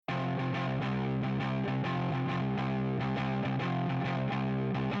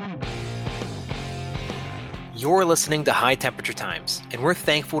You're listening to High Temperature Times, and we're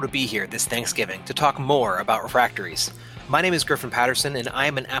thankful to be here this Thanksgiving to talk more about refractories. My name is Griffin Patterson, and I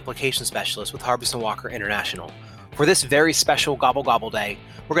am an application specialist with Harbison Walker International. For this very special Gobble Gobble Day,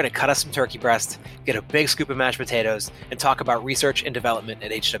 we're going to cut us some turkey breast, get a big scoop of mashed potatoes, and talk about research and development at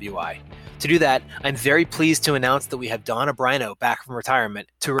HWI. To do that, I'm very pleased to announce that we have Don O'Brien back from retirement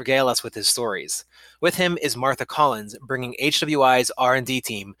to regale us with his stories. With him is Martha Collins, bringing HWI's R&D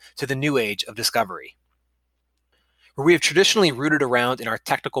team to the new age of discovery. Where we have traditionally rooted around in our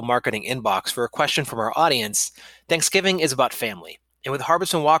technical marketing inbox for a question from our audience, Thanksgiving is about family. And with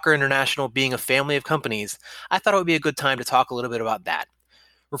Harbison Walker International being a family of companies, I thought it would be a good time to talk a little bit about that.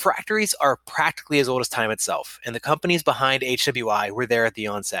 Refractories are practically as old as time itself, and the companies behind HWI were there at the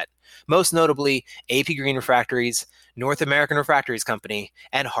onset. Most notably, AP Green Refractories, North American Refractories Company,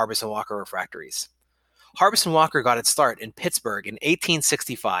 and Harbison Walker Refractories. Harbison Walker got its start in Pittsburgh in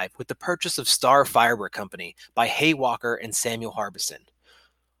 1865 with the purchase of Star Firebrick Company by Hay Walker and Samuel Harbison.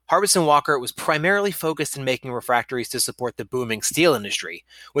 Harbison Walker was primarily focused in making refractories to support the booming steel industry,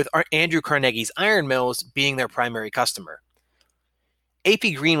 with Andrew Carnegie's iron mills being their primary customer.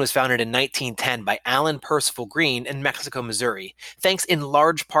 AP Green was founded in 1910 by Alan Percival Green in Mexico, Missouri, thanks in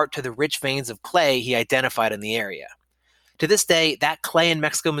large part to the rich veins of clay he identified in the area. To this day, that clay in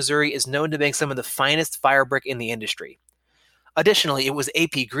Mexico, Missouri is known to make some of the finest firebrick in the industry. Additionally, it was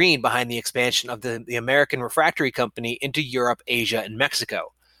AP Green behind the expansion of the American Refractory Company into Europe, Asia, and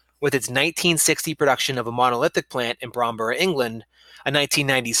Mexico, with its 1960 production of a monolithic plant in Bromborough, England, a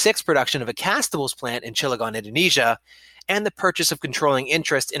 1996 production of a castables plant in Cilegon, Indonesia, and the purchase of controlling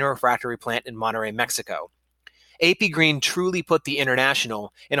interest in a refractory plant in Monterrey, Mexico. AP Green truly put the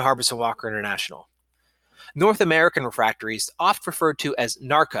international in Harbison Walker International. North American Refractories, oft referred to as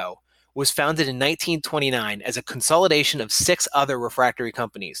NARCO, was founded in 1929 as a consolidation of 6 other refractory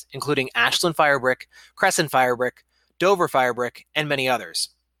companies, including Ashland Firebrick, Crescent Firebrick, Dover Firebrick, and many others.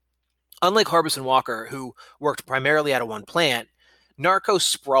 Unlike Harbison Walker, who worked primarily out of one plant, NARCO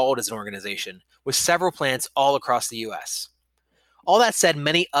sprawled as an organization, with several plants all across the U.S. All that said,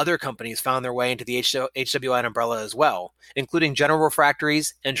 many other companies found their way into the HWI umbrella as well, including General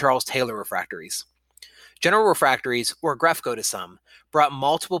Refractories and Charles Taylor Refractories. General Refractories, or Grefco to some, brought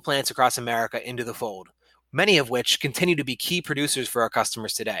multiple plants across America into the fold, many of which continue to be key producers for our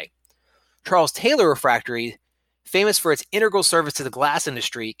customers today. Charles Taylor Refractory, famous for its integral service to the glass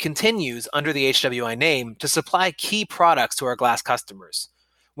industry, continues under the HWI name to supply key products to our glass customers.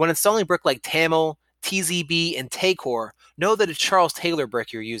 When installing brick like Tamil, TZB, and Tacor, know that it's Charles Taylor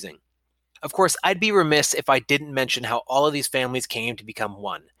brick you're using. Of course, I'd be remiss if I didn't mention how all of these families came to become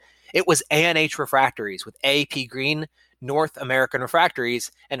one. It was A&H Refractories with AP Green, North American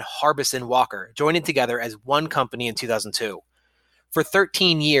Refractories, and Harbison Walker joining together as one company in 2002. For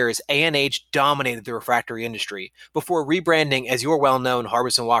 13 years, A&H dominated the refractory industry before rebranding as your well-known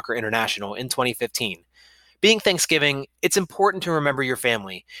Harbison Walker International in 2015. Being Thanksgiving, it's important to remember your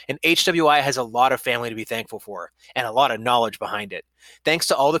family, and HWI has a lot of family to be thankful for, and a lot of knowledge behind it. Thanks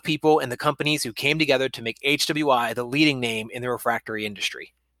to all the people and the companies who came together to make HWI the leading name in the refractory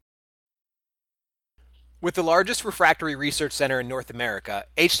industry. With the largest refractory research center in North America,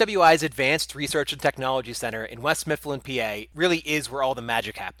 HWI's Advanced Research and Technology Center in West Mifflin, PA, really is where all the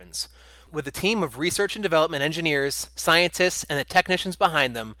magic happens. With a team of research and development engineers, scientists, and the technicians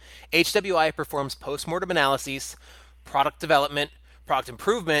behind them, HWI performs post-mortem analyses, product development, product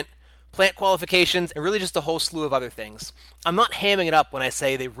improvement, plant qualifications, and really just a whole slew of other things. I'm not hamming it up when I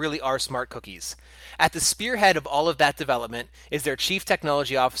say they really are smart cookies. At the spearhead of all of that development is their Chief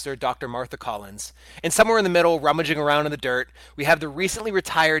Technology Officer, Dr. Martha Collins. And somewhere in the middle, rummaging around in the dirt, we have the recently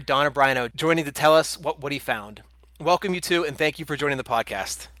retired Don O'Brien joining to tell us what he found. Welcome, you two, and thank you for joining the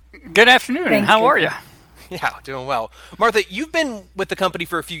podcast. Good afternoon. How are you? Yeah, doing well. Martha, you've been with the company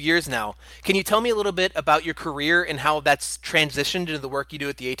for a few years now. Can you tell me a little bit about your career and how that's transitioned into the work you do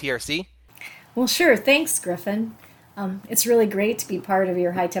at the ATRC? Well, sure. Thanks, Griffin. It's really great to be part of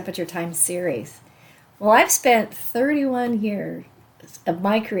your High Temperature Times series. Well, I've spent 31 years of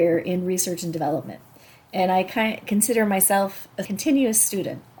my career in research and development, and I consider myself a continuous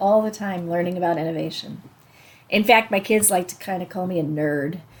student, all the time learning about innovation. In fact, my kids like to kind of call me a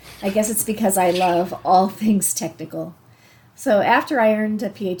nerd. I guess it's because I love all things technical. So after I earned a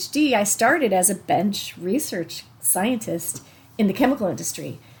PhD, I started as a bench research scientist in the chemical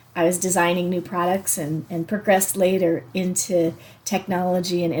industry. I was designing new products and progressed later into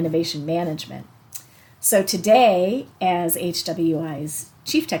technology and innovation management. So today, as HWI's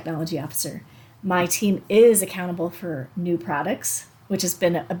Chief Technology Officer, my team is accountable for new products, which has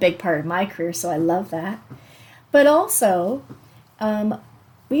been a big part of my career, so I love that. But also,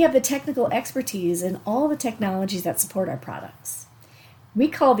 we have the technical expertise in all the technologies that support our products. We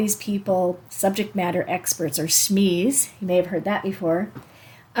call these people subject matter experts, or SMEs. You may have heard that before.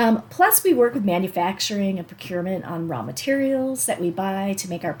 Plus, we work with manufacturing and procurement on raw materials that we buy to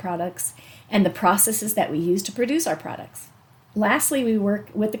make our products and the processes that we use to produce our products. Lastly, we work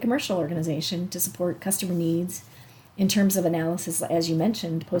with the commercial organization to support customer needs in terms of analysis, as you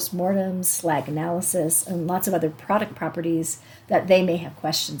mentioned, postmortems, slag analysis, and lots of other product properties that they may have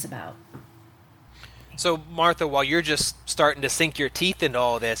questions about. So, Martha, while you're just starting to sink your teeth into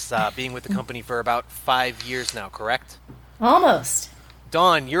all this, being with the company for about 5 years now, correct? Almost.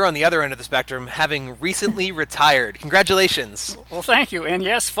 Dawn, you're on the other end of the spectrum, having recently retired. Congratulations. Well, thank you. And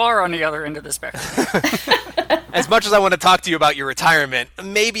yes, far on the other end of the spectrum. As much as I want to talk to you about your retirement,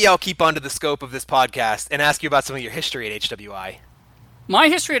 maybe I'll keep on to the scope of this podcast and ask you about some of your history at HWI. My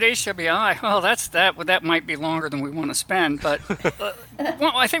history at HWI, well, that might be longer than we want to spend, but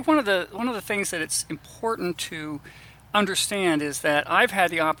I think one of the things that it's important to understand is that I've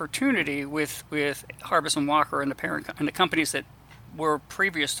had the opportunity with Harbison Walker and the companies that were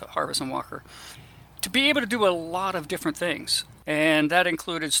previous to Harbison Walker to be able to do a lot of different things, and that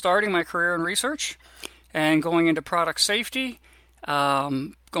included starting my career in research and going into product safety,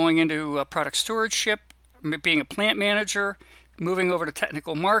 going into product stewardship, being a plant manager, moving over to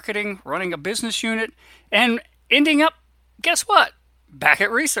technical marketing, running a business unit, and ending up, guess what? Back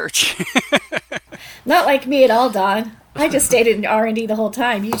at research. Not like me at all, Don. I just stayed in R&D the whole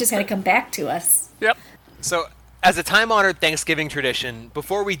time. You just had to come back to us. Yep. So, as a time-honored Thanksgiving tradition,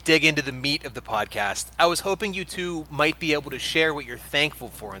 before we dig into the meat of the podcast, I was hoping you two might be able to share what you're thankful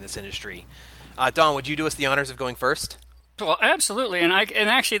for in this industry. Dawn, would you do us the honors of going first? Well, absolutely. And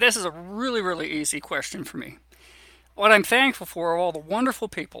actually, this is a really, really easy question for me. What I'm thankful for are all the wonderful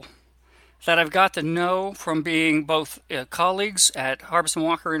people that I've got to know from being both colleagues at Harbison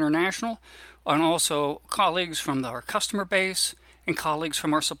Walker International and also colleagues from our customer base and colleagues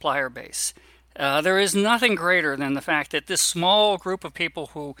from our supplier base. There is nothing greater than the fact that this small group of people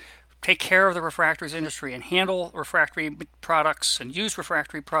who take care of the refractories industry and handle refractory products and use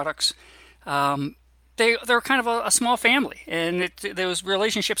refractory products, they're kind of a small family, and those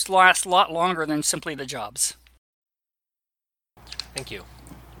relationships last a lot longer than simply the jobs. Thank you.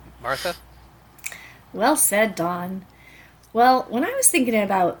 Martha? Well said, Dawn. Well, when I was thinking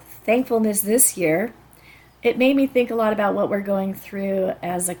about thankfulness this year, it made me think a lot about what we're going through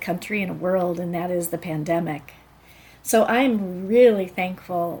as a country and a world, and that is the pandemic. So I'm really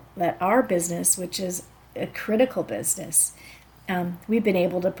thankful that our business, which is a critical business, we've been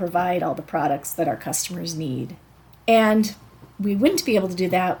able to provide all the products that our customers need. And we wouldn't be able to do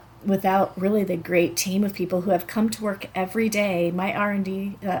that without really the great team of people who have come to work every day. My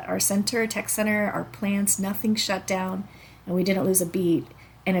R&D, our center, tech center, our plants, nothing shut down, and we didn't lose a beat.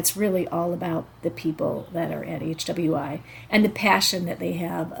 And it's really all about the people that are at HWI and the passion that they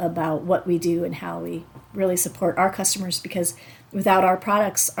have about what we do and how we really support our customers, because without our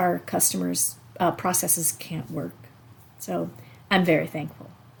products, our customers' processes can't work. So I'm very thankful.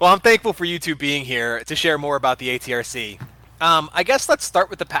 Well, I'm thankful for you two being here to share more about the ATRC. I guess let's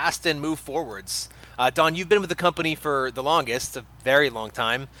start with the past and move forwards. Dawn, you've been with the company for the longest, a very long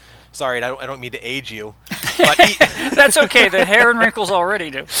time. Sorry, I don't mean to age you. But That's okay. The hair and wrinkles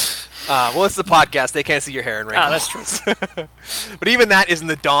already do. Well, it's the podcast. They can't see your hair and wrinkles. That's true. But even that isn't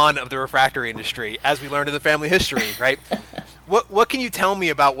the dawn of the refractory industry, as we learned in the family history, right? What can you tell me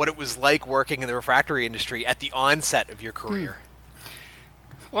about what it was like working in the refractory industry at the onset of your career?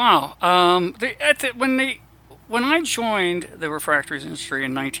 Wow. When I joined the refractories industry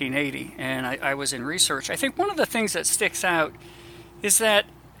in 1980, and I was in research, I think one of the things that sticks out is that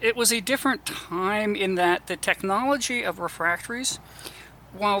it was a different time in that the technology of refractories,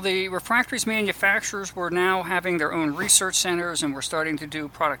 while the refractories manufacturers were now having their own research centers and were starting to do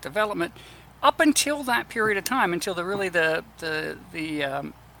product development, up until that period of time, until I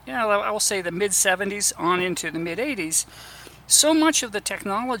will say the mid 70s on into the mid 80s, so much of the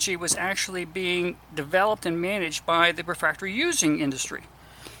technology was actually being developed and managed by the refractory using industry.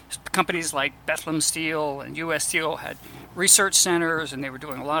 Companies like Bethlehem Steel and U.S. Steel had research centers, and they were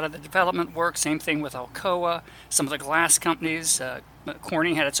doing a lot of the development work. Same thing with Alcoa. Some of the glass companies,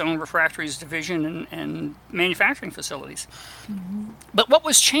 Corning had its own refractories division and manufacturing facilities. Mm-hmm. But what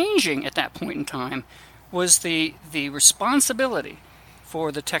was changing at that point in time was the responsibility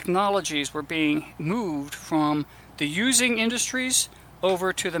for the technologies were being moved from the using industries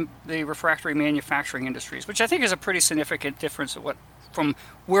over to the refractory manufacturing industries, which I think is a pretty significant difference from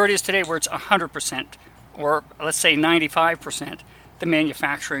where it is today, where it's 100%, or let's say 95%, the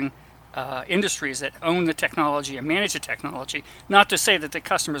manufacturing industries that own the technology and manage the technology. Not to say that the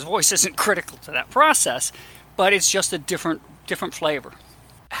customer's voice isn't critical to that process, but it's just a different flavor.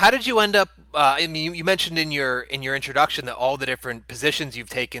 How did you end up? I mean, you mentioned in your introduction that all the different positions you've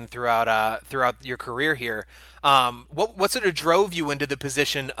taken throughout your career here. What sort of drove you into the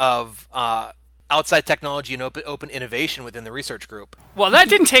position of outside technology and open innovation within the research group? Well, that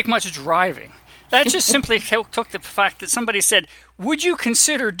didn't take much driving. That just simply took the fact that somebody said, "Would you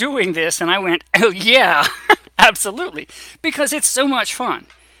consider doing this?" And I went, "Oh yeah, absolutely," because it's so much fun.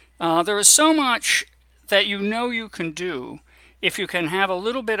 There is so much that you can do if you can have a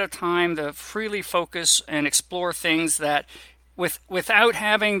little bit of time to freely focus and explore things that without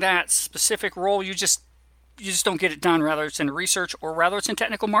having that specific role, you just don't get it done, whether it's in research or whether it's in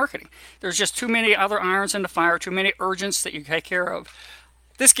technical marketing. There's just too many other irons in the fire, too many urgents that you take care of.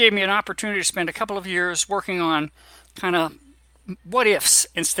 This gave me an opportunity to spend a couple of years working on kind of what ifs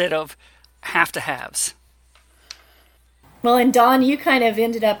instead of have to haves. Well, and Don, you kind of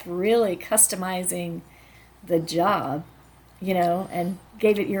ended up really customizing the job, and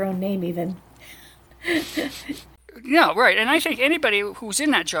gave it your own name even. Yeah, right. And I think anybody who's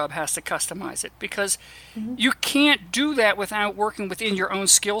in that job has to customize it because you can't do that without working within your own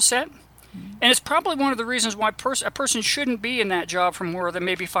skill set. And it's probably one of the reasons why a person shouldn't be in that job for more than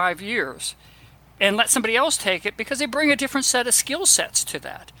maybe 5 years and let somebody else take it because they bring a different set of skill sets to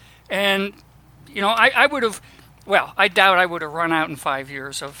that. And, I would have, I doubt I would have run out in 5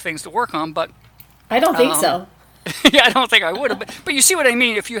 years of things to work on, but... I don't think so. Yeah, I don't think I would have. But you see what I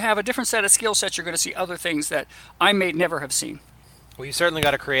mean? If you have a different set of skill sets, you're going to see other things that I may never have seen. Well, you certainly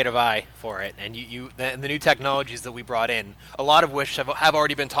got a creative eye for it, and the new technologies that we brought in, a lot of which have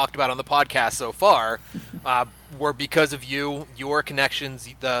already been talked about on the podcast so far, were because of you, your connections,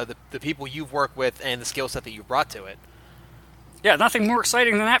 the people you've worked with, and the skill set that you brought to it. Yeah, nothing more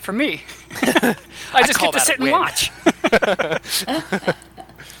exciting than that for me. I just get to sit and watch.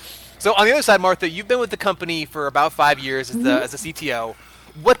 So on the other side, Martha, you've been with the company for about 5 years as a CTO.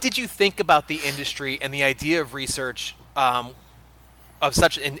 What did you think about the industry and the idea of research in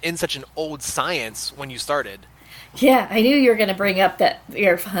such an old science when you started? Yeah, I knew you were going to bring up that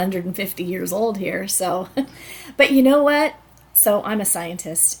you're 150 years old here. So, but you know what? So I'm a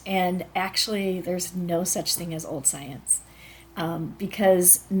scientist, and actually, there's no such thing as old science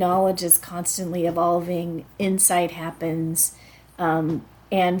because knowledge is constantly evolving. Insight happens.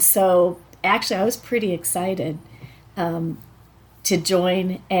 And so, actually, I was pretty excited to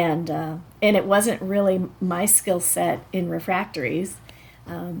join, and it wasn't really my skill set in refractories.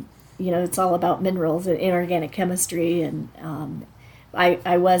 It's all about minerals and inorganic chemistry, and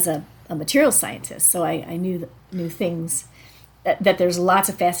I was a material scientist, so I knew things. That there's lots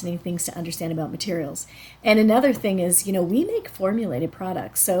of fascinating things to understand about materials. And another thing is, we make formulated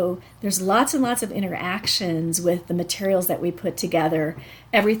products. So there's lots and lots of interactions with the materials that we put together.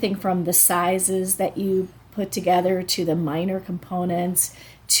 Everything from the sizes that you put together to the minor components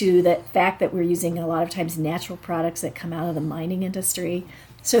to the fact that we're using a lot of times natural products that come out of the mining industry.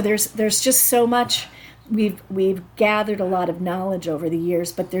 So there's just so much. We've gathered a lot of knowledge over the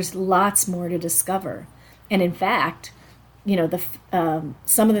years, but there's lots more to discover. And in fact,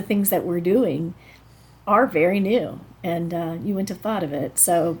 some of the things that we're doing are very new, and you wouldn't have thought of it.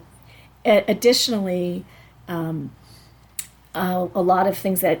 So, additionally, a lot of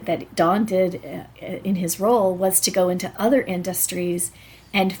things that Don did in his role was to go into other industries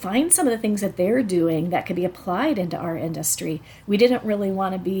and find some of the things that they're doing that could be applied into our industry. We didn't really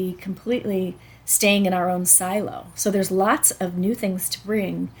want to be completely staying in our own silo. So there's lots of new things to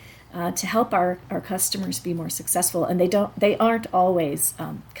bring to help our customers be more successful, and they aren't always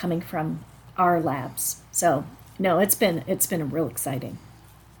coming from our labs. So no, it's been real exciting.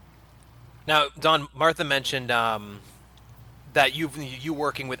 Now, Don, Martha mentioned that you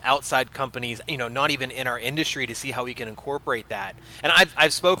working with outside companies, not even in our industry, to see how we can incorporate that. And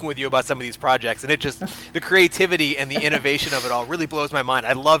I've spoken with you about some of these projects, and it just the creativity and the innovation of it all really blows my mind.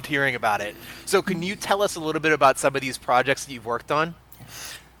 I loved hearing about it. So can you tell us a little bit about some of these projects that you've worked on?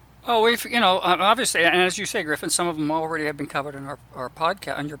 Oh, obviously, and as you say, Griffin, some of them already have been covered in our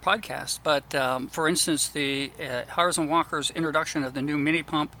podcast, on your podcast. But for instance, the Harrison Walker's introduction of the new mini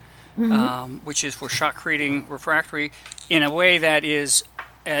pump, which is for shotcreting refractory in a way that is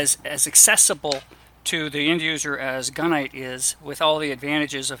as accessible to the end user as gunite is, with all the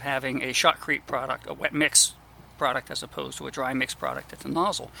advantages of having a shotcrete product, a wet mix product, as opposed to a dry mix product at the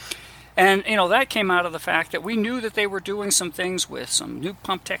nozzle. And, that came out of the fact that we knew that they were doing some things with some new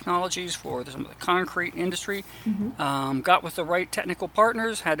pump technologies for some of the concrete industry, got with the right technical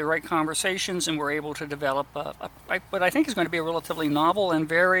partners, had the right conversations, and were able to develop what I think is going to be a relatively novel and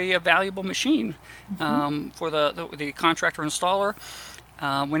very valuable machine for the contractor installer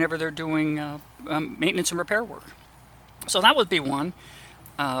whenever they're doing maintenance and repair work. So that would be one.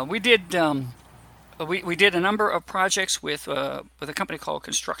 We did a number of projects with a company called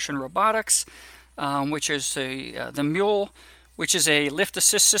Construction Robotics, which is the Mule, which is a lift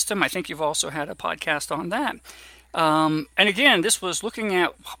assist system. I think you've also had a podcast on that. And again, this was looking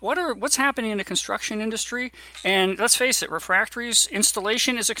at what's happening in the construction industry. And let's face it, refractories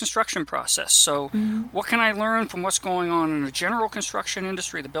installation is a construction process. So what can I learn from what's going on in the general construction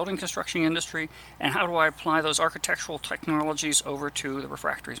industry, the building construction industry, and how do I apply those architectural technologies over to the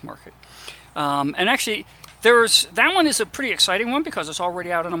refractories market? And actually, that one is a pretty exciting one because it's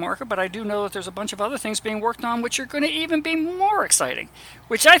already out in the market, but I do know that there's a bunch of other things being worked on which are going to even be more exciting,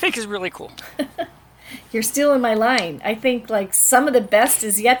 which I think is really cool. You're still in my line. I think like some of the best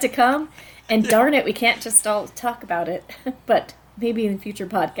is yet to come, and darn it, we can't just all talk about it, but maybe in future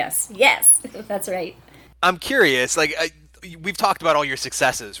podcasts. Yes, that's right. I'm curious, we've talked about all your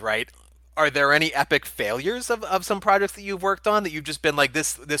successes, right? Are there any epic failures of some projects that you've worked on that you've just been like,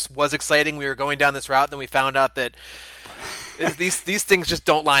 this was exciting, we were going down this route, and then we found out that these things just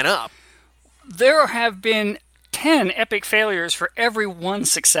don't line up? There have been 10 epic failures for every one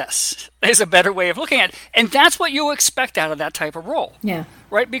success is a better way of looking at it. And that's what you expect out of that type of role. Yeah.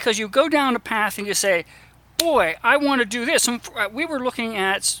 Right? Because you go down a path and you say, boy, I want to do this. And we were looking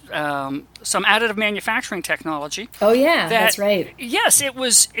at some additive manufacturing technology. Oh, yeah, that's right. Yes,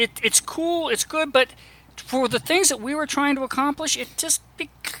 it's cool, it's good, but for the things that we were trying to accomplish, it just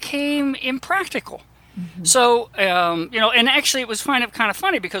became impractical. So, and actually it was kind of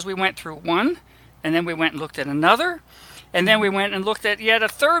funny because we went through one, and then we went and looked at another, and then we went and looked at yet a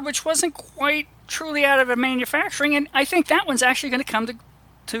third, which wasn't quite truly additive manufacturing, and I think that one's actually going to come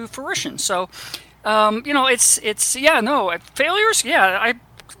to fruition. So, failures, I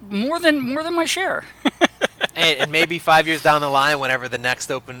more than my share. and maybe 5 years down the line, whenever the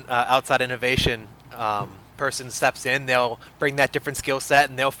next open outside innovation person steps in, they'll bring that different skill set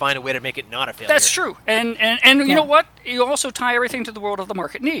and they'll find a way to make it not a failure. That's true. And you know what? You also tie everything to the world of the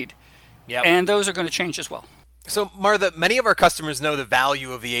market need. Yep. And those are going to change as well. So, Martha, many of our customers know the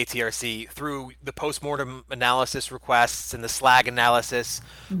value of the ATRC through the postmortem analysis requests and the slag analysis.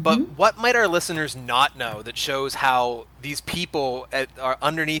 But what might our listeners not know that shows how these people are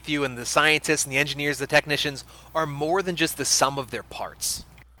underneath you, and the scientists and the engineers, the technicians, are more than just the sum of their parts?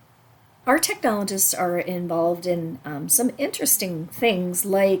 Our technologists are involved in some interesting things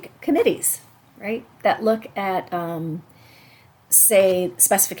like committees, right, that look at say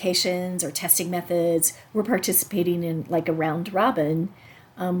specifications or testing methods. We're participating in like a round robin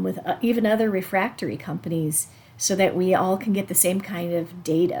with even other refractory companies so that we all can get the same kind of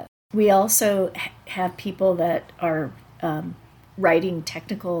data. We also have people that are writing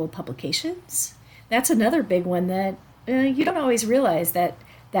technical publications. That's another big one that you don't always realize that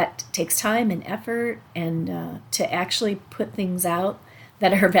takes time and effort, and to actually put things out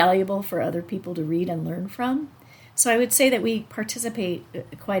that are valuable for other people to read and learn from. So I would say that we participate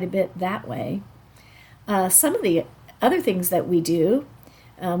quite a bit that way. Some of the other things that we do,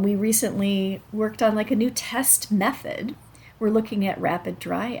 we recently worked on like a new test method. We're looking at rapid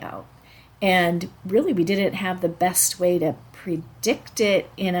dry out. And really we didn't have the best way to predict it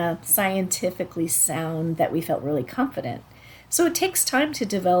in a scientifically sound that we felt really confident. So it takes time to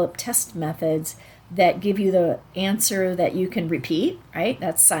develop test methods that give you the answer that you can repeat, right?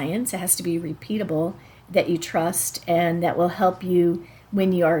 That's science. It has to be repeatable, that you trust, and that will help you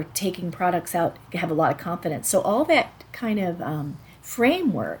when you are taking products out, have a lot of confidence. So all that kind of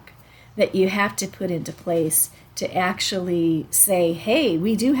framework that you have to put into place to actually say, hey,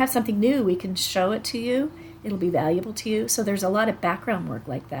 we do have something new, we can show it to you, it'll be valuable to you. So there's a lot of background work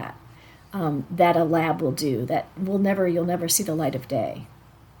like that that a lab will do that you'll never see the light of day.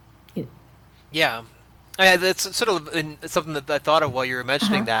 Yeah. That's sort of something that I thought of while you were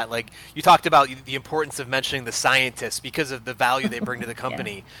mentioning that. Like, you talked about the importance of mentioning the scientists because of the value they bring to the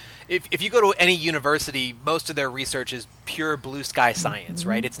company. Yeah. If you go to any university, most of their research is pure blue sky science,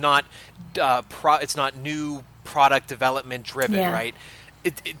 right? It's not it's not new product development driven, right?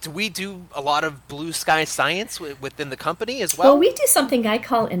 Do we do a lot of blue sky science within the company as well? Well, we do something I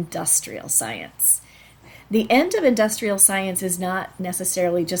call industrial science. The end of industrial science is not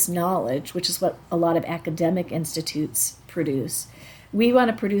necessarily just knowledge, which is what a lot of academic institutes produce. We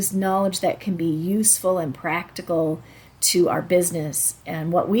want to produce knowledge that can be useful and practical to our business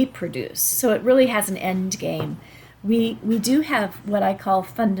and what we produce. So it really has an end game. We do have what I call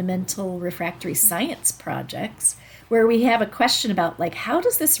fundamental refractory science projects, where we have a question about, like, how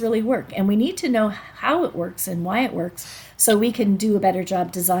does this really work? And we need to know how it works and why it works so we can do a better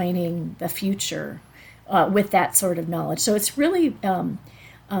job designing the future with that sort of knowledge. So it's really,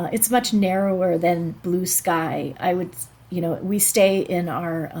 it's much narrower than blue sky. We stay in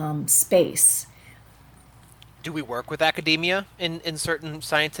our space. Do we work with academia in certain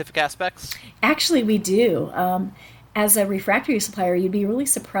scientific aspects? Actually, we do. As a refractory supplier, you'd be really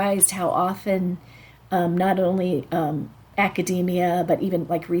surprised how often not only academia, but even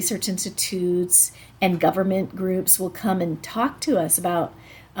like research institutes and government groups will come and talk to us about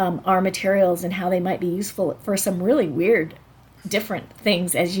our materials and how they might be useful for some really weird, different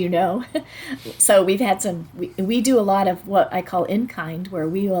things, as you know. So we've had we do a lot of what I call in-kind, where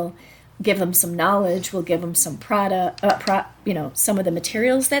we will give them some knowledge, we'll give them some some of the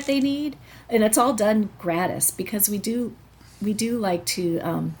materials that they need, and it's all done gratis because we do like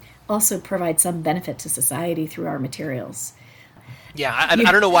to also provide some benefit to society through our materials. Yeah, I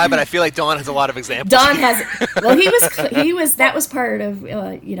don't know why, but I feel like Don has a lot of examples. Don has, well, that was part of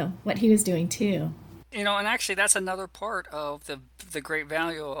what he was doing too. And actually that's another part of the great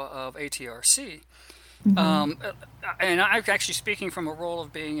value of ATRC. Mm-hmm. And I'm actually speaking from a role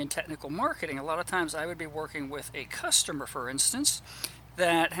of being in technical marketing. A lot of times I would be working with a customer, for instance,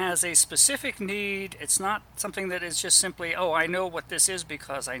 that has a specific need. It's not something that is just simply, I know what this is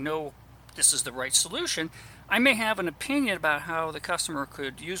because I know this is the right solution. I may have an opinion about how the customer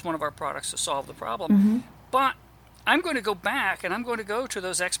could use one of our products to solve the problem, mm-hmm. but I'm going to go back and I'm going to go to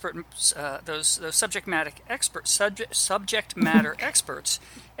those those subject matter experts,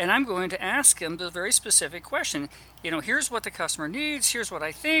 and I'm going to ask them the very specific question. Here's what the customer needs. Here's what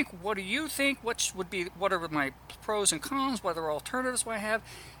I think. What do you think? What are my pros and cons? What other alternatives do I have?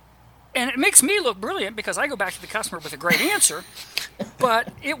 And it makes me look brilliant because I go back to the customer with a great answer,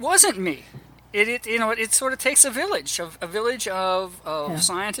 but it wasn't me. It sort of takes a village of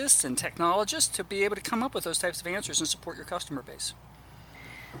scientists and technologists to be able to come up with those types of answers and support your customer base.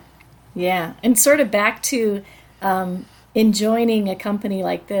 Yeah, and sort of back to in joining a company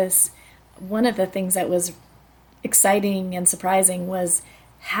like this, one of the things that was exciting and surprising was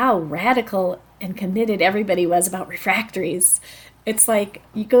how radical and committed everybody was about refractories. It's like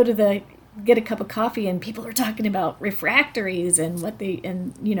you go to get a cup of coffee and people are talking about refractories and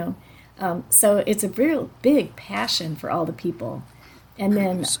so it's a real big passion for all the people. And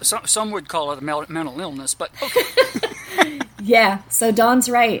then some would call it a mental illness, but okay. Yeah, so Don's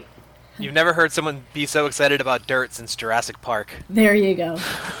right. You've never heard someone be so excited about dirt since Jurassic Park. There you go.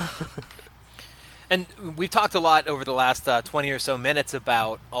 And we've talked a lot over the last 20 or so minutes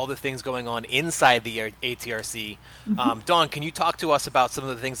about all the things going on inside the ATRC. Mm-hmm. Dawn, can you talk to us about some of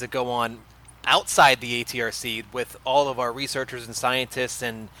the things that go on outside the ATRC with all of our researchers and scientists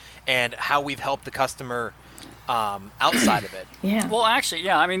and how we've helped the customer outside of it? Yeah. Well, actually,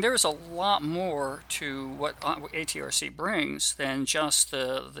 yeah. I mean, there's a lot more to what ATRC brings than just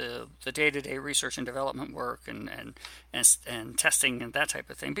the day-to-day research and development work and testing and that type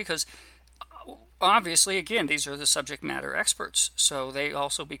of thing. Because obviously, again, these are the subject matter experts, so they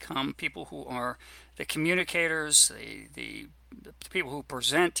also become people who are the communicators, the people who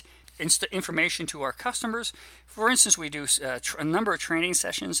present information to our customers. For instance, we do a number of training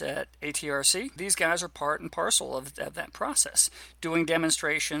sessions at ATRC. These guys are part and parcel of that process, doing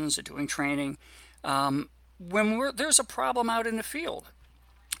demonstrations, doing training. When there's a problem out in the field,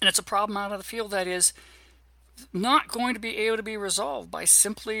 and it's a problem out of the field that is not going to be able to be resolved by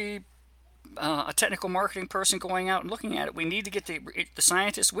simply a technical marketing person going out and looking at it. We need to get the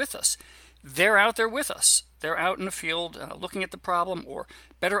scientists with us. They're out there with us. They're out in the field looking at the problem or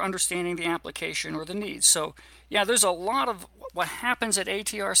better understanding the application or the needs. So, yeah, there's a lot of what happens at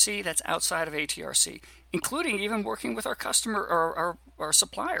ATRC that's outside of ATRC, including even working with our customer or our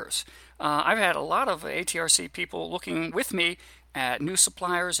suppliers. I've had a lot of ATRC people looking with me at new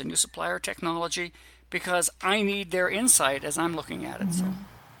suppliers and new supplier technology because I need their insight as I'm looking at it. Mm-hmm.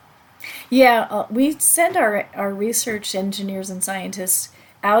 So. Yeah, we send our research engineers and scientists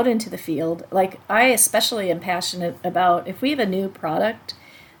out into the field. Like, I especially am passionate about if we have a new product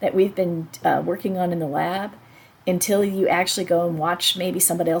that we've been working on in the lab, until you actually go and watch maybe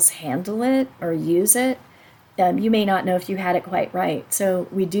somebody else handle it or use it, you may not know if you had it quite right. So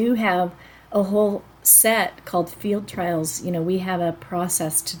we do have a whole set called field trials. We have a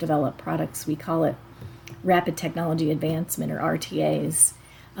process to develop products. We call it Rapid Technology Advancement, or RTAs.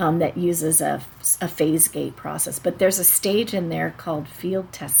 That uses a phase gate process. But there's a stage in there called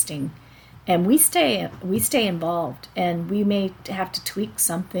field testing. And we stay involved, and we may have to tweak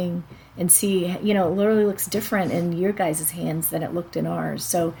something and see, it literally looks different in your guys' hands than it looked in ours.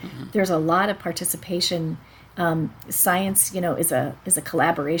 So there's a lot of participation. Science, is a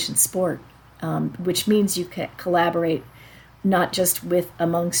collaboration sport, which means you can collaborate not just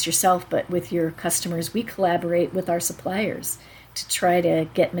amongst yourself, but with your customers. We collaborate with our suppliers to try to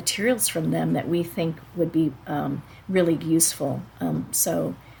get materials from them that we think would be really useful.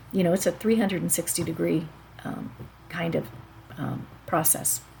 So it's a 360-degree kind of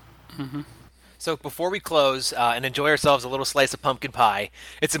process. Mm-hmm. So before we close and enjoy ourselves a little slice of pumpkin pie,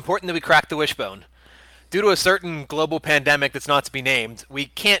 it's important that we crack the wishbone. Due to a certain global pandemic that's not to be named, we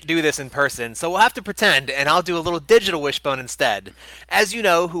can't do this in person, so we'll have to pretend, and I'll do a little digital wishbone instead. As you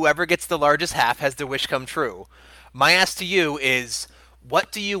know, whoever gets the largest half has their wish come true. My ask to you is,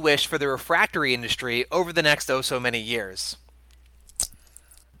 what do you wish for the refractory industry over the next so many years?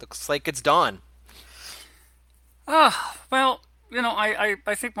 Looks like it's Don. Well, I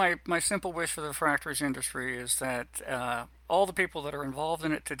think my simple wish for the refractories industry is that all the people that are involved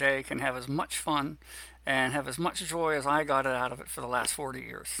in it today can have as much fun and have as much joy as I got out of it for the last 40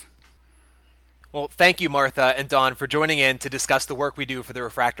 years. Well, thank you, Martha and Don, for joining in to discuss the work we do for the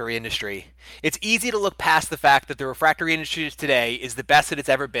refractory industry. It's easy to look past the fact that the refractory industry today is the best that it's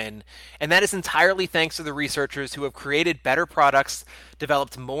ever been, and that is entirely thanks to the researchers who have created better products,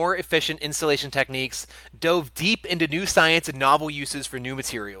 developed more efficient installation techniques, dove deep into new science and novel uses for new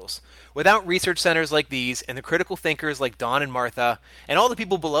materials. Without research centers like these and the critical thinkers like Don and Martha, and all the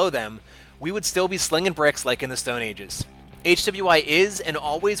people below them, we would still be slinging bricks like in the Stone Ages. HWI is and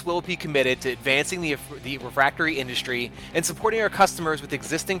always will be committed to advancing the refractory industry and supporting our customers with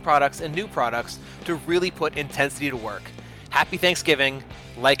existing products and new products to really put intensity to work. Happy Thanksgiving,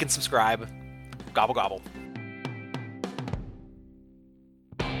 like and subscribe, gobble gobble.